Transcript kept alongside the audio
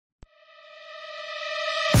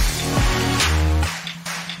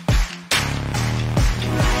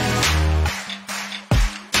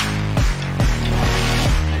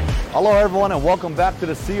Hello everyone and welcome back to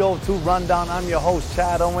the CO2 Rundown. I'm your host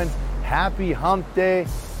Chad Owens. Happy Hump Day.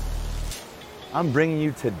 I'm bringing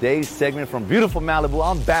you today's segment from beautiful Malibu.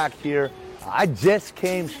 I'm back here. I just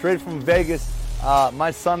came straight from Vegas. My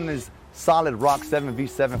son and his Solid Rock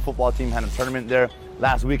 7v7 football team had a tournament there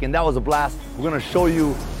last week and that was a blast. We're going to show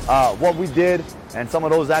you what we did and some of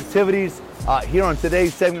those activities here on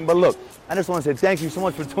today's segment. But look, I just want to say thank you so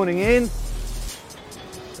much for tuning in.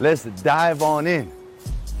 Let's dive on in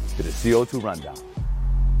to the CO2 Rundown.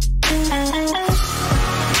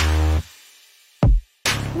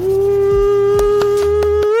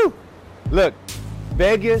 Woo! Look,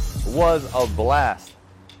 Vegas was a blast.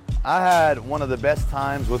 I had one of the best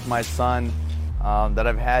times with my son that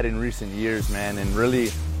I've had in recent years, man. And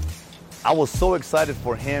really, I was so excited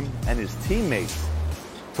for him and his teammates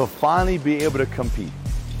to finally be able to compete.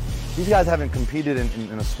 These guys haven't competed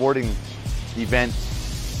in a sporting event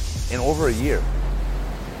in over a year.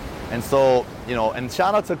 And so, you know, and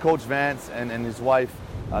shout out to Coach Vance and his wife,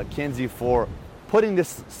 Kinsey, for putting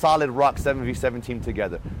this Solid Rock 7v7 team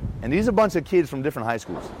together. And these are a bunch of kids from different high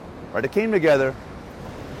schools, right? They came together,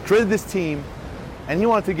 created this team, and he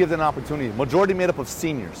wanted to give them an opportunity. Majority made up of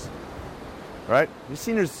seniors, right? These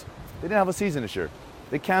seniors, they didn't have a season this year.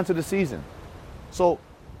 They canceled the season. So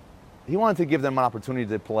he wanted to give them an opportunity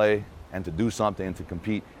to play and to do something and to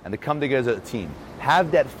compete and to come together as a team.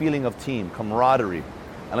 Have that feeling of team, camaraderie.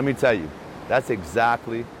 And let me tell you, that's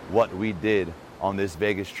exactly what we did on this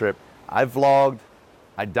Vegas trip. I vlogged,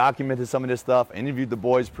 I documented some of this stuff, interviewed the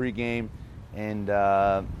boys pregame, and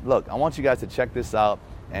look, I want you guys to check this out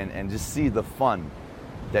and just see the fun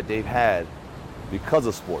that they've had because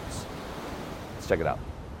of sports. Let's check it out.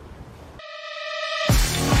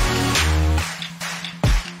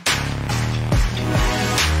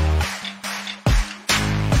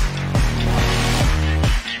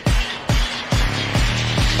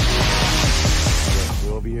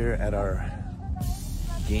 At our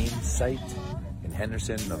game site in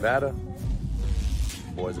Henderson, Nevada.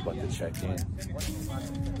 Boys about to check in.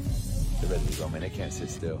 They're ready to go, man. They can't sit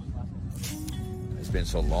still. It's been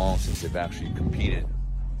so long since they've actually competed.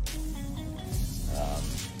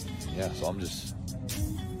 So I'm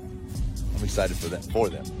excited for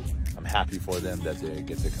them. I'm happy for them that they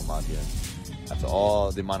get to come out here. After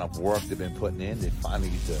all the amount of work they've been putting in, they finally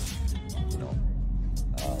get to,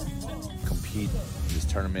 compete in this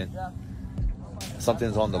tournament.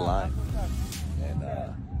 Something's on the line, and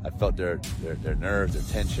I felt their nerves, their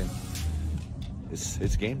tension.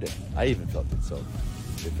 It's game day. I even felt it, so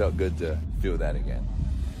it felt good to feel that again.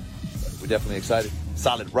 But we're definitely excited.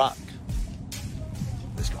 Solid Rock.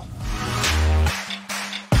 Let's go.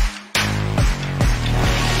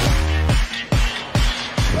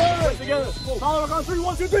 Together. Solid Rock on 3,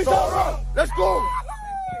 1, 2, 3. Solid Rock. Let's go.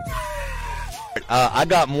 I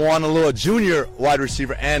got Moana Lua, junior wide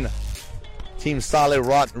receiver, and Team Solid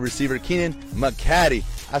Rock receiver Keenan McCaddy.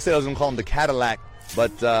 I said I was going to call him the Cadillac,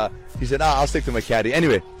 but he said, I'll stick to McCaddy.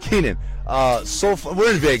 Anyway, Keenan,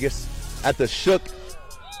 we're in Vegas at the Shook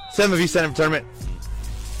 7v7 tournament.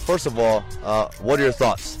 First of all, what are your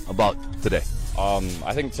thoughts about today?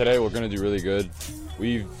 I think today we're going to do really good.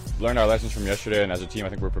 We've learned our lessons from yesterday, and as a team, I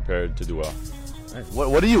think we're prepared to do well.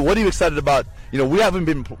 What are you excited about? You know, we haven't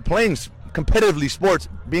been playing competitively sports.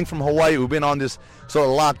 Being from Hawaii, we've been on this sort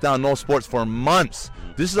of lockdown, no sports for months.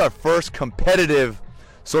 This is our first competitive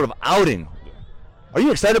sort of outing. Are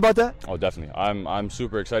you excited about that? Oh, definitely. I'm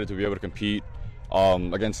super excited to be able to compete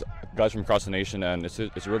against guys from across the nation, and it's a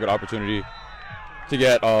real good opportunity to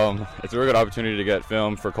get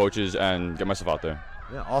film for coaches and get myself out there.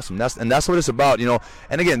 Yeah, awesome. That's what it's about, you know.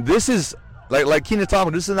 And again, this is like Keenan talking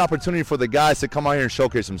about, this is an opportunity for the guys to come out here and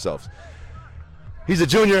showcase themselves. He's a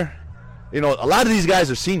junior. You know, a lot of these guys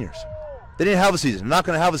are seniors. They didn't have a season. They're not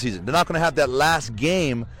going to have a season. They're not going to have that last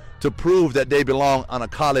game to prove that they belong on a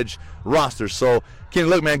college roster. So, Ken,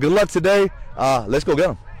 look, man, good luck today. Let's go get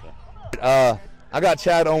them. I got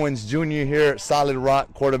Chad Owens Jr. here, Solid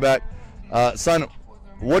Rock quarterback. Son,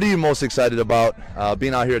 what are you most excited about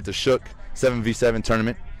being out here at the Shook 7v7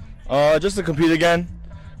 tournament? Just to compete again.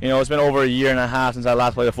 You know, it's been over a year and a half since I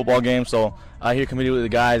last played a football game, so out here competing with the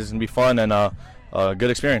guys is going to be fun and a good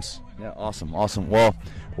experience. Yeah, awesome. Well,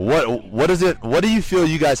 what is it? What do you feel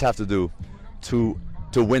you guys have to do to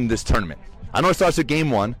win this tournament? I know it starts at game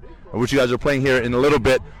one, which you guys are playing here in a little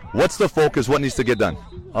bit. What's the focus? What needs to get done?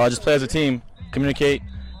 Just play as a team, communicate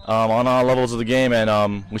on all levels of the game,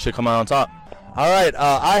 and we should come out on top. All right,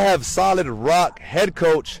 I have Solid Rock head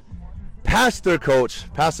coach, Pastor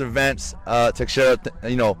Vance Teixeira.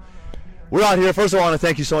 You know, we're out here. First of all, I want to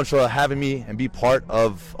thank you so much for having me and be part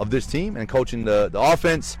of this team and coaching the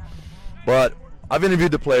offense. But I've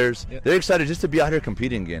interviewed the players. Yeah. They're excited just to be out here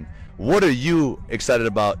competing again. What are you excited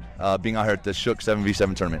about being out here at the Shook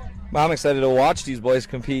 7v7 tournament? Well, I'm excited to watch these boys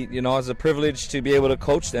compete. You know, it's a privilege to be able to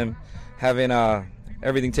coach them, having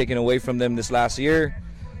everything taken away from them this last year.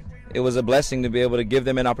 It was a blessing to be able to give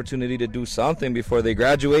them an opportunity to do something before they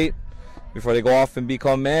graduate, before they go off and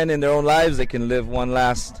become men in their own lives. They can live one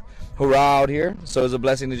last hurrah out here. So it's a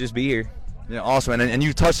blessing to just be here. Yeah, awesome. And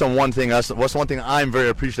you touched on one thing. That's one thing I'm very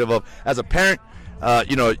appreciative of. As a parent,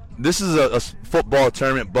 you know, this is a football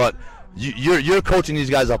tournament, but you're coaching these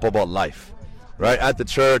guys up about life, right, at the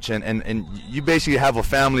church. And you basically have a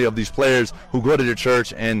family of these players who go to your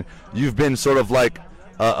church, and you've been sort of like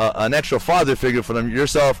an extra father figure for them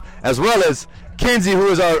yourself, as well as Kenzie, who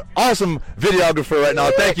is our awesome videographer right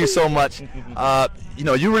now. Thank you so much. You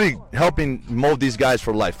know, you're really helping mold these guys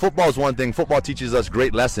for life. Football is one thing. Football teaches us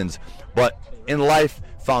great lessons, but in life,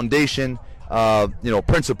 foundation, you know,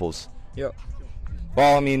 principles. Yeah.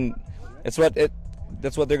 Well, I mean, that's what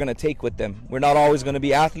they're going to take with them. We're not always going to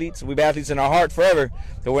be athletes. We'll be athletes in our heart forever,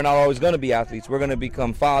 but we're not always going to be athletes. We're going to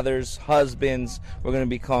become fathers, husbands. We're going to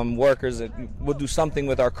become workers. We'll do something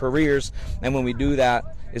with our careers, and when we do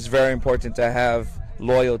that, it's very important to have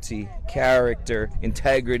loyalty, character,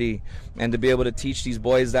 integrity, and to be able to teach these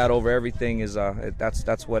boys that over everything is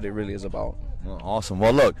that's what it really is about. Well, awesome.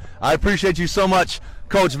 Well, look, I appreciate you so much,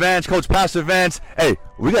 Coach Vance, Coach Pastor Vance. Hey,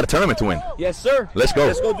 we got a tournament to win. Yes, sir. Let's go.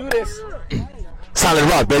 Let's go do this. Solid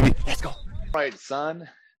rock, baby. Let's go. All right, son.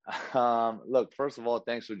 Look, first of all,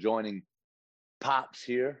 thanks for joining Pops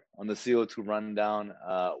here on the CO2 Rundown.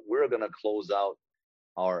 We're going to close out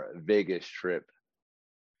our Vegas trip.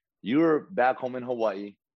 You're back home in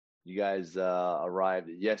Hawaii. You guys arrived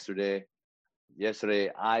yesterday.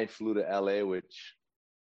 Yesterday, I flew to LA, which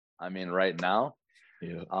I'm in right now.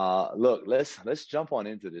 Yeah. Look, let's jump on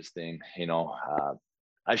into this thing. You know,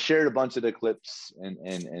 I shared a bunch of the clips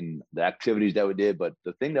and the activities that we did, but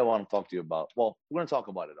the thing that I want to talk to you about, well, we're going to talk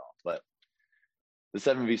about it all, but the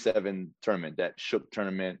 7v7 tournament, that Shook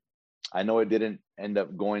tournament, I know it didn't end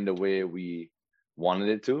up going the way we wanted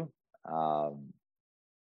it to,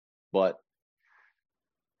 but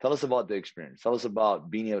tell us about the experience. Tell us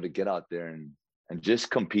about being able to get out there and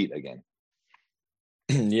just compete again.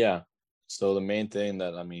 Yeah. So the main thing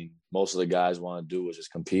that, I mean, most of the guys want to do is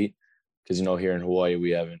just compete. Because, you know, here in Hawaii,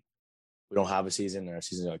 we don't have a season, and our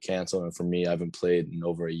season got canceled. And for me, I haven't played in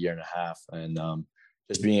over a year and a half. And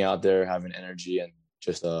just being out there, having energy, and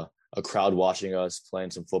just a crowd watching us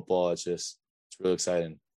playing some football, it's really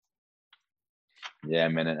exciting. Yeah,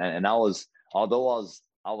 man. And although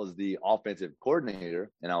I was the offensive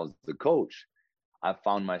coordinator and I was the coach, I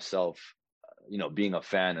found myself, you know, being a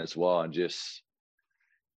fan as well, and just,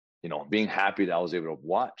 you know, being happy that I was able to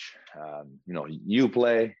watch, you know, you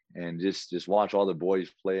play and just watch all the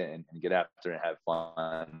boys play and get after and have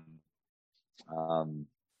fun.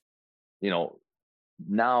 You know,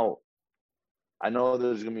 now I know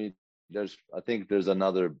I think there's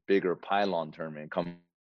another bigger pylon tournament coming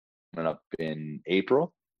up in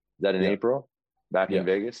April. Is that in April? Back in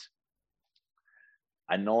Vegas?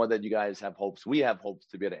 I know that you guys have hopes. We have hopes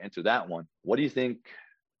to be able to enter that one. What do you think,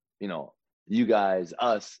 you know, you guys,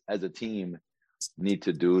 us as a team, need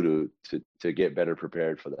to do to get better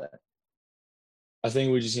prepared for that? I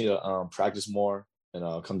think we just need to practice more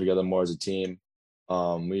and come together more as a team.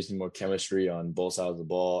 We just need more chemistry on both sides of the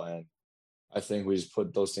ball, and I think we just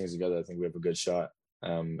put those things together. I think we have a good shot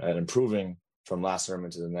at improving from last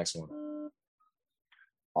tournament to the next one.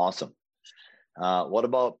 Awesome. What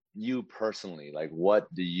about you personally? Like,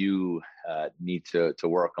 what do you need to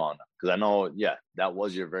work on? Because I know, that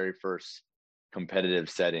was your very first competitive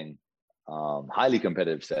setting, highly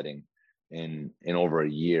competitive setting in over a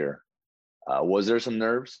year. Was there some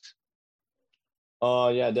nerves?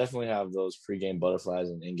 Yeah, I definitely have those pre-game butterflies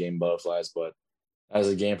and in-game butterflies, but as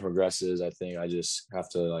the game progresses, I think I just have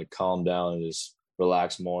to like calm down and just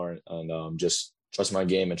relax more and just trust my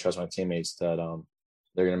game and trust my teammates that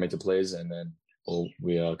they're gonna make the plays, and then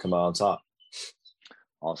we come out on top.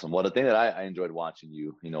 Awesome. Well, the thing that I enjoyed watching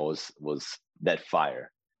you, you know, was that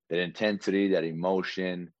fire, that intensity, that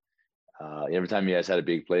emotion. Every time you guys had a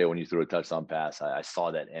big play, when you threw a touchdown pass, I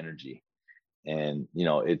saw that energy. And, you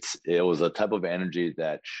know, it was a type of energy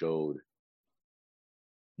that showed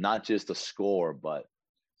not just the score, but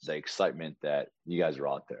the excitement that you guys are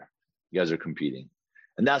out there. You guys are competing.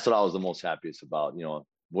 And that's what I was the most happiest about. You know,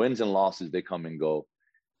 wins and losses, they come and go,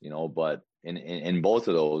 you know, but in both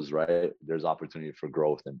of those, right, there's opportunity for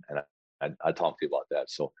growth. And I talked to you about that.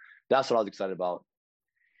 So that's what I was excited about.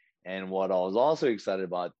 And what I was also excited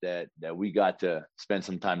about, that we got to spend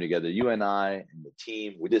some time together, you and I and the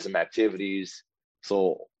team. We did some activities.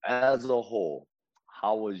 So as a whole,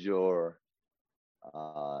 how was your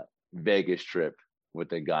Vegas trip with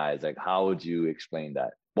the guys? Like, how would you explain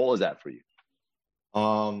that? What was that for you?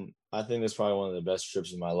 I think it's probably one of the best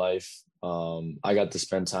trips of my life. I got to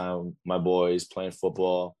spend time with my boys playing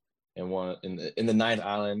football in the ninth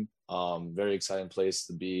island. Very exciting place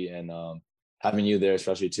to be, and having you there,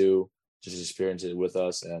 especially too, just experience it with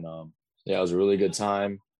us. And yeah, it was a really good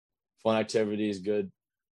time. Fun activities, good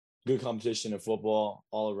competition in football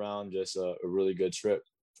all around. Just a really good trip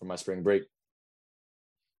for my spring break.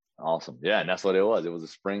 Awesome. Yeah, and that's what it was. It was a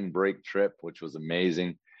spring break trip, which was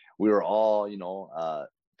amazing. We were all,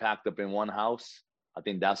 packed up in one house. I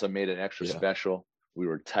think that's what made it extra special. We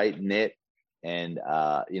were tight knit, and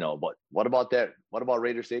but what about that? What about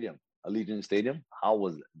Raider Stadium, Allegiant Stadium? How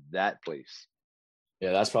was that place?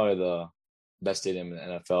 Yeah, that's probably the best stadium in the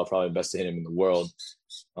NFL, probably the best stadium in the world.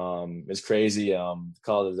 It's crazy.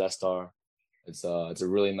 Call it the Death Star. It's a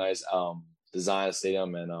really nice design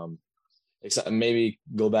stadium, and maybe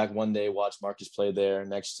go back one day, watch Marcus play there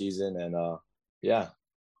next season, and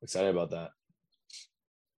excited about that.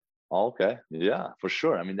 Okay, yeah, for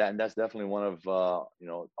sure. I mean, that's definitely one of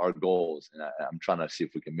our goals, and I'm trying to see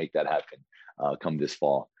if we can make that happen come this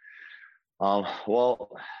fall.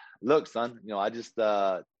 Well, look, son, I just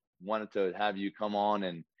wanted to have you come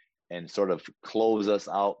on and sort of close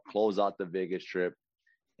out the Vegas trip,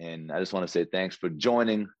 and I just want to say thanks for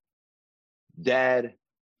joining Dad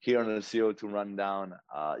here on the CO2 Rundown.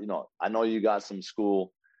 I know you got some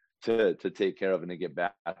school to take care of and to get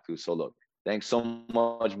back to. So look, thanks so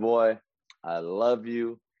much, boy. I love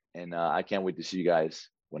you, and I can't wait to see you guys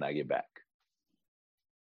when I get back.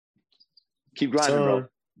 Keep grinding, bro.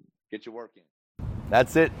 Get your work in.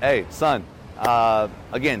 That's it. Hey, son,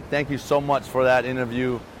 again, thank you so much for that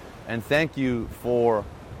interview, and thank you for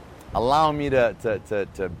allowing me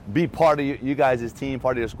to be part of you guys' team,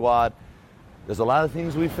 part of your squad. There's a lot of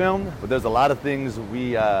things we filmed, but there's a lot of things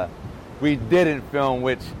we didn't film,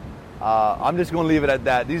 which I'm just going to leave it at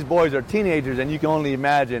that. These boys are teenagers, and you can only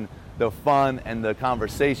imagine the fun and the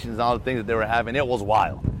conversations and all the things that they were having. It was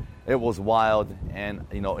wild. It was wild. And,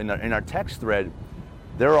 in our text thread,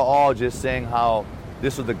 they were all just saying how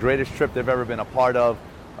this was the greatest trip they've ever been a part of,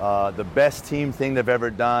 the best team thing they've ever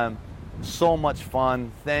done. So much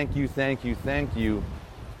fun. Thank you, thank you, thank you.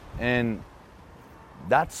 And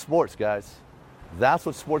that's sports, guys. That's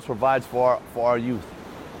what sports provides for our youth.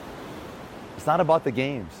 It's not about the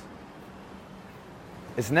games.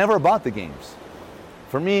 It's never about the games.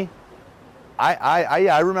 For me,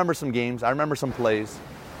 I remember some games. I remember some plays.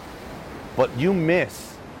 But you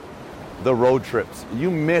miss the road trips.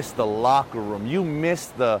 You miss the locker room. You miss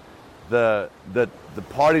the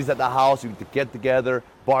parties at the house. You get together,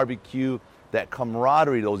 barbecue, that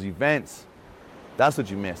camaraderie, those events. That's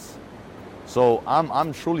what you miss. So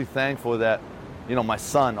I'm truly thankful that my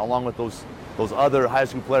son, along with those other high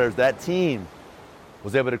school players, that team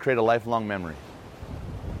was able to create a lifelong memory.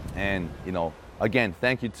 And, again,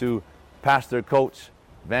 thank you to Pastor Coach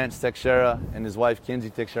Vance Teixeira and his wife Kinsey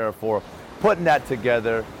Teixeira for putting that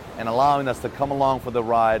together and allowing us to come along for the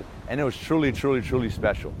ride. And it was truly, truly, truly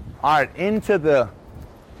special. All right, into the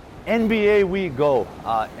NBA we go.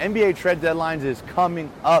 NBA trade deadlines is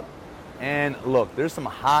coming up. And look, there's some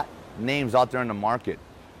hot names out there in the market.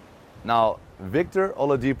 Now, Victor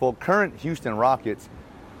Oladipo, current Houston Rockets,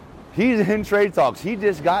 he's in trade talks. He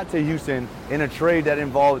just got to Houston in a trade that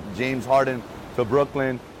involved James Harden to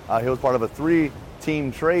Brooklyn. He was part of a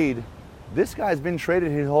 3-team trade. This guy's been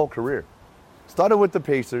traded his whole career. Started with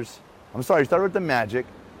the Magic,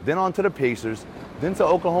 then on to the Pacers, then to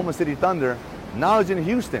Oklahoma City Thunder. Now he's in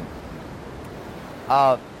Houston.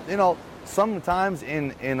 Sometimes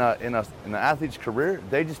in an athlete's career,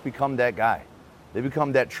 they just become that guy. They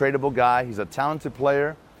become that tradable guy. He's a talented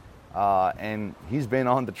player, and he's been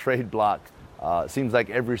on the trade block, seems like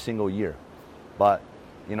every single year. But,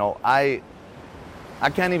 I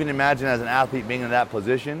can't even imagine as an athlete being in that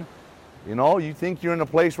position. You think you're in a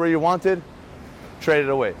place where you're wanted, trade it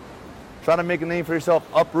away. Try to make a name for yourself,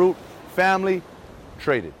 uproot, family,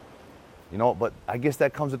 trade it. But I guess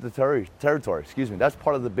that comes with the territory. That's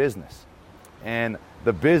part of the business. And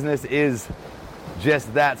the business is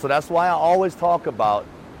just that. So that's why I always talk about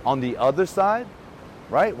on the other side,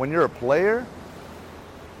 right? When you're a player,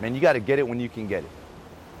 man, you got to get it when you can get it,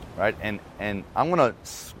 right? And I'm going to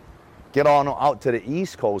get on out to the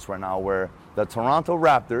East Coast right now where the Toronto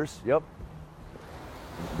Raptors,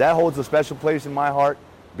 that holds a special place in my heart,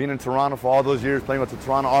 being in Toronto for all those years, playing with the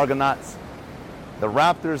Toronto Argonauts. The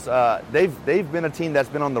Raptors, they've been a team that's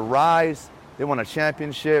been on the rise. They won a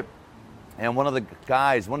championship. And one of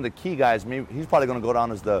the key guys, maybe he's probably going to go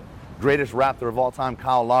down as the greatest Raptor of all time,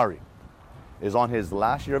 Kyle Lowry. is on his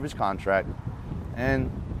last year of his contract,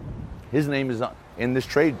 and his name is in this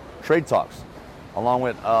trade talks, along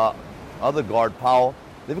with other guard Powell.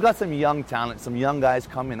 They've got some young talent, some young guys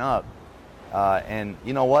coming up, and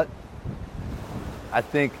you know what? I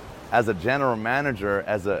think as a general manager,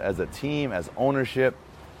 as a team, as ownership,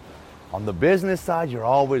 on the business side, you're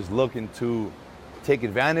always looking to take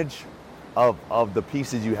advantage of the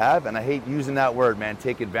pieces you have, and I hate using that word, man,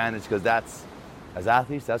 take advantage, because that's, as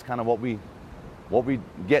athletes, that's kind of what we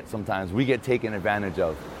get sometimes. We get taken advantage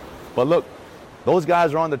of. But look, those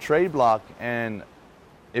guys are on the trade block, and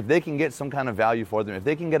if they can get some kind of value for them, if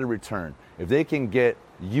they can get a return, if they can get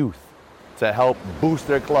youth to help boost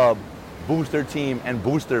their club, boost their team, and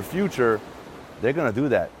boost their future, they're going to do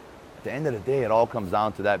that. At the end of the day, it all comes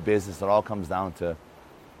down to that business. It all comes down to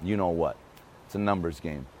you know what. It's a numbers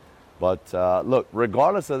game. But look,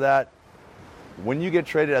 regardless of that, when you get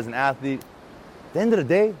traded as an athlete, at the end of the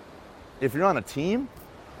day, if you're on a team,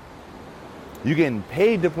 you're getting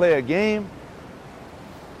paid to play a game,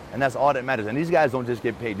 and that's all that matters. And these guys don't just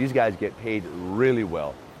get paid. These guys get paid really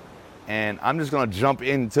well. And I'm just going to jump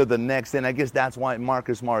into the next, and I guess that's why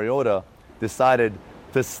Marcus Mariota decided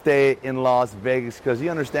to stay in Las Vegas, because he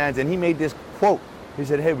understands, and he made this quote. He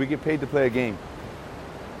said, hey, we get paid to play a game.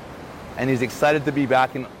 And he's excited to be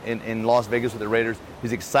back in Las Vegas with the Raiders.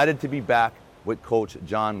 He's excited to be back with Coach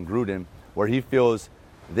John Gruden, where he feels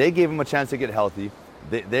they gave him a chance to get healthy.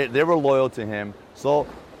 They were loyal to him. So,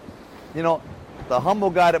 you know, the humble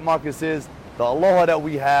guy that Marcus is, the aloha that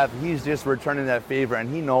we have, he's just returning that favor,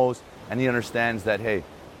 and he knows and he understands that, hey,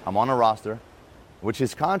 I'm on a roster, which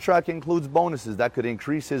his contract includes bonuses that could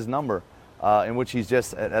increase his number, in which he's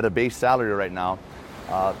just at a base salary right now.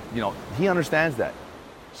 You know, he understands that.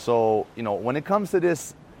 So, you know, when it comes to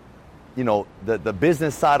this, you know, the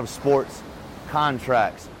business side of sports,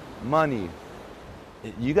 contracts, money,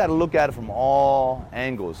 you got to look at it from all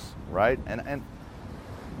angles, right? And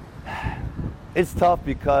it's tough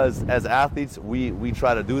because as athletes, we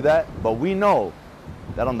try to do that, but we know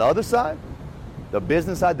that on the other side, the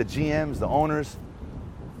business side, the GMs, the owners,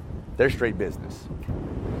 they're straight business.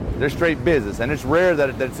 They're straight business, and it's rare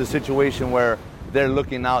that it's a situation where they're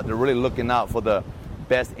really looking out for the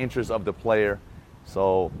best interest of the player.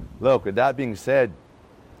 So, look, with that being said,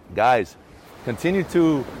 guys, continue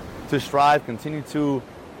to strive, continue to,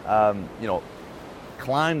 you know,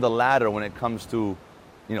 climb the ladder when it comes to,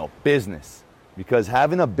 you know, business, because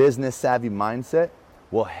having a business savvy mindset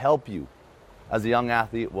will help you as a young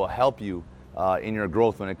athlete, will help you in your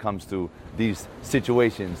growth when it comes to these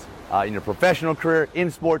situations in your professional career, in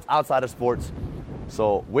sports, outside of sports.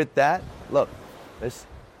 So with that, look, let's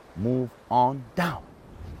move on down.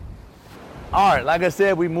 All right, like I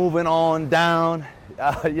said, we're moving on down.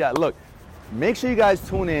 Yeah, look, make sure you guys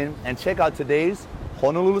tune in and check out today's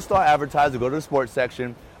Honolulu Star Advertiser. Go to the sports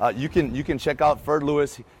section. You can check out Ferd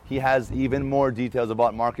Lewis. He has even more details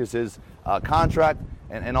about Marcus's contract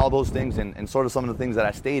and all those things, and sort of some of the things that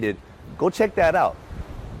I stated. Go check that out.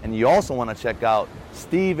 And you also want to check out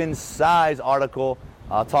Steven Tsai's article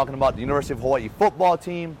talking about the University of Hawaii football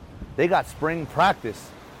team. They got spring practice,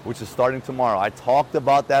 which is starting tomorrow. I talked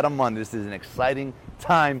about that on Monday. This is an exciting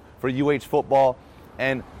time for UH football.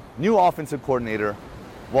 And new offensive coordinator,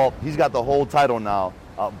 well, he's got the whole title now.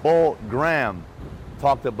 Bo Graham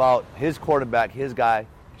talked about his quarterback, his guy,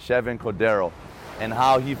 Chevin Cordero, and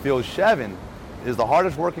how he feels Chevin is the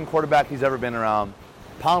hardest working quarterback he's ever been around,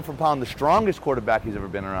 pound for pound, the strongest quarterback he's ever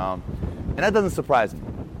been around. And that doesn't surprise me.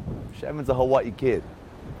 Chevin's a Hawaii kid,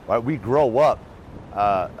 right? We grow up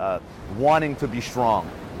wanting to be strong,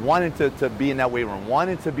 wanting to be in that weight room,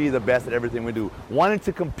 wanting to be the best at everything we do, wanting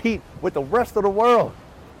to compete with the rest of the world.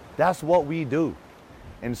 That's what we do.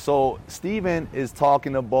 And so Steven is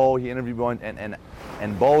talking to Bo. He interviewed Bo,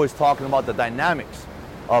 and Bo is talking about the dynamics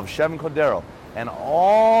of Chevin Cordero and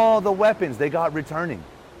all the weapons they got returning.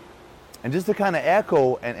 And just to kind of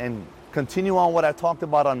echo and continue on what I talked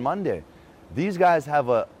about on Monday, these guys have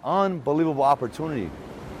an unbelievable opportunity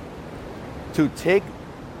to take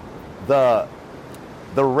the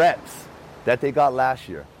reps that they got last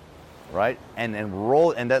year, right? And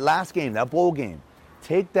roll, and that last game, that bowl game,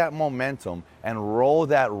 take that momentum and roll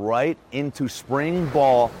that right into spring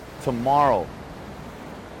ball tomorrow.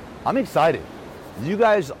 I'm excited. You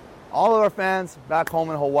guys, all of our fans back home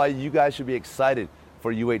in Hawaii, you guys should be excited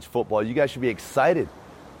for UH football. You guys should be excited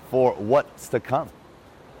for what's to come.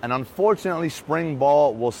 And unfortunately, spring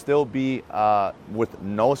ball will still be with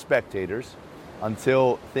no spectators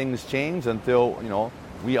until things change, until, you know,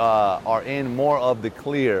 we are in more of the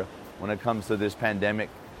clear when it comes to this pandemic.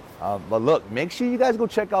 But look, make sure you guys go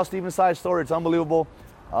check out Steven Tsai's story. It's unbelievable.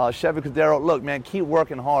 Chevy Cordero, look, man, keep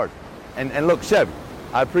working hard. And look, Chevy,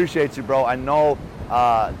 I appreciate you, bro. I know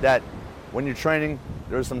that when you're training,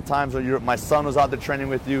 there's some times when my son was out there training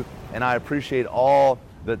with you, and I appreciate all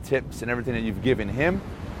the tips and everything that you've given him.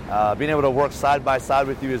 Being able to work side by side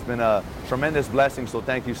with you has been a tremendous blessing, so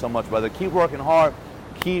thank you so much, brother. Keep working hard,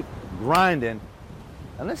 keep grinding,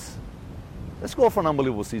 and let's go for an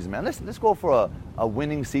unbelievable season, man. Let's go for a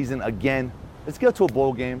winning season again. Let's get to a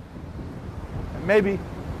bowl game. And maybe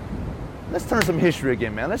let's turn some history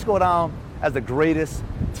again, man. Let's go down as the greatest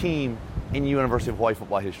team in University of Hawaii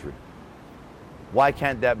football history. Why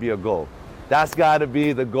can't that be a goal? That's got to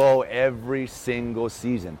be the goal every single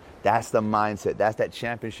season. That's the mindset. That's that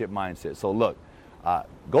championship mindset. So look,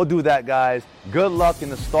 go do that, guys. Good luck in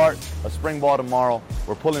the start of spring ball tomorrow.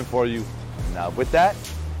 We're pulling for you. Now, with that,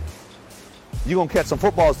 you're going to catch some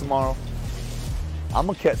footballs tomorrow. I'm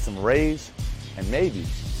going to catch some rays and maybe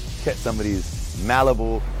catch some of these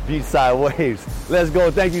Malibu beachside waves. Let's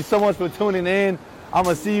go. Thank you so much for tuning in. I'm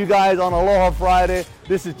going to see you guys on Aloha Friday.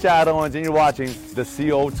 This is Chad Owens, and you're watching the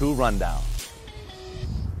CO2 Rundown.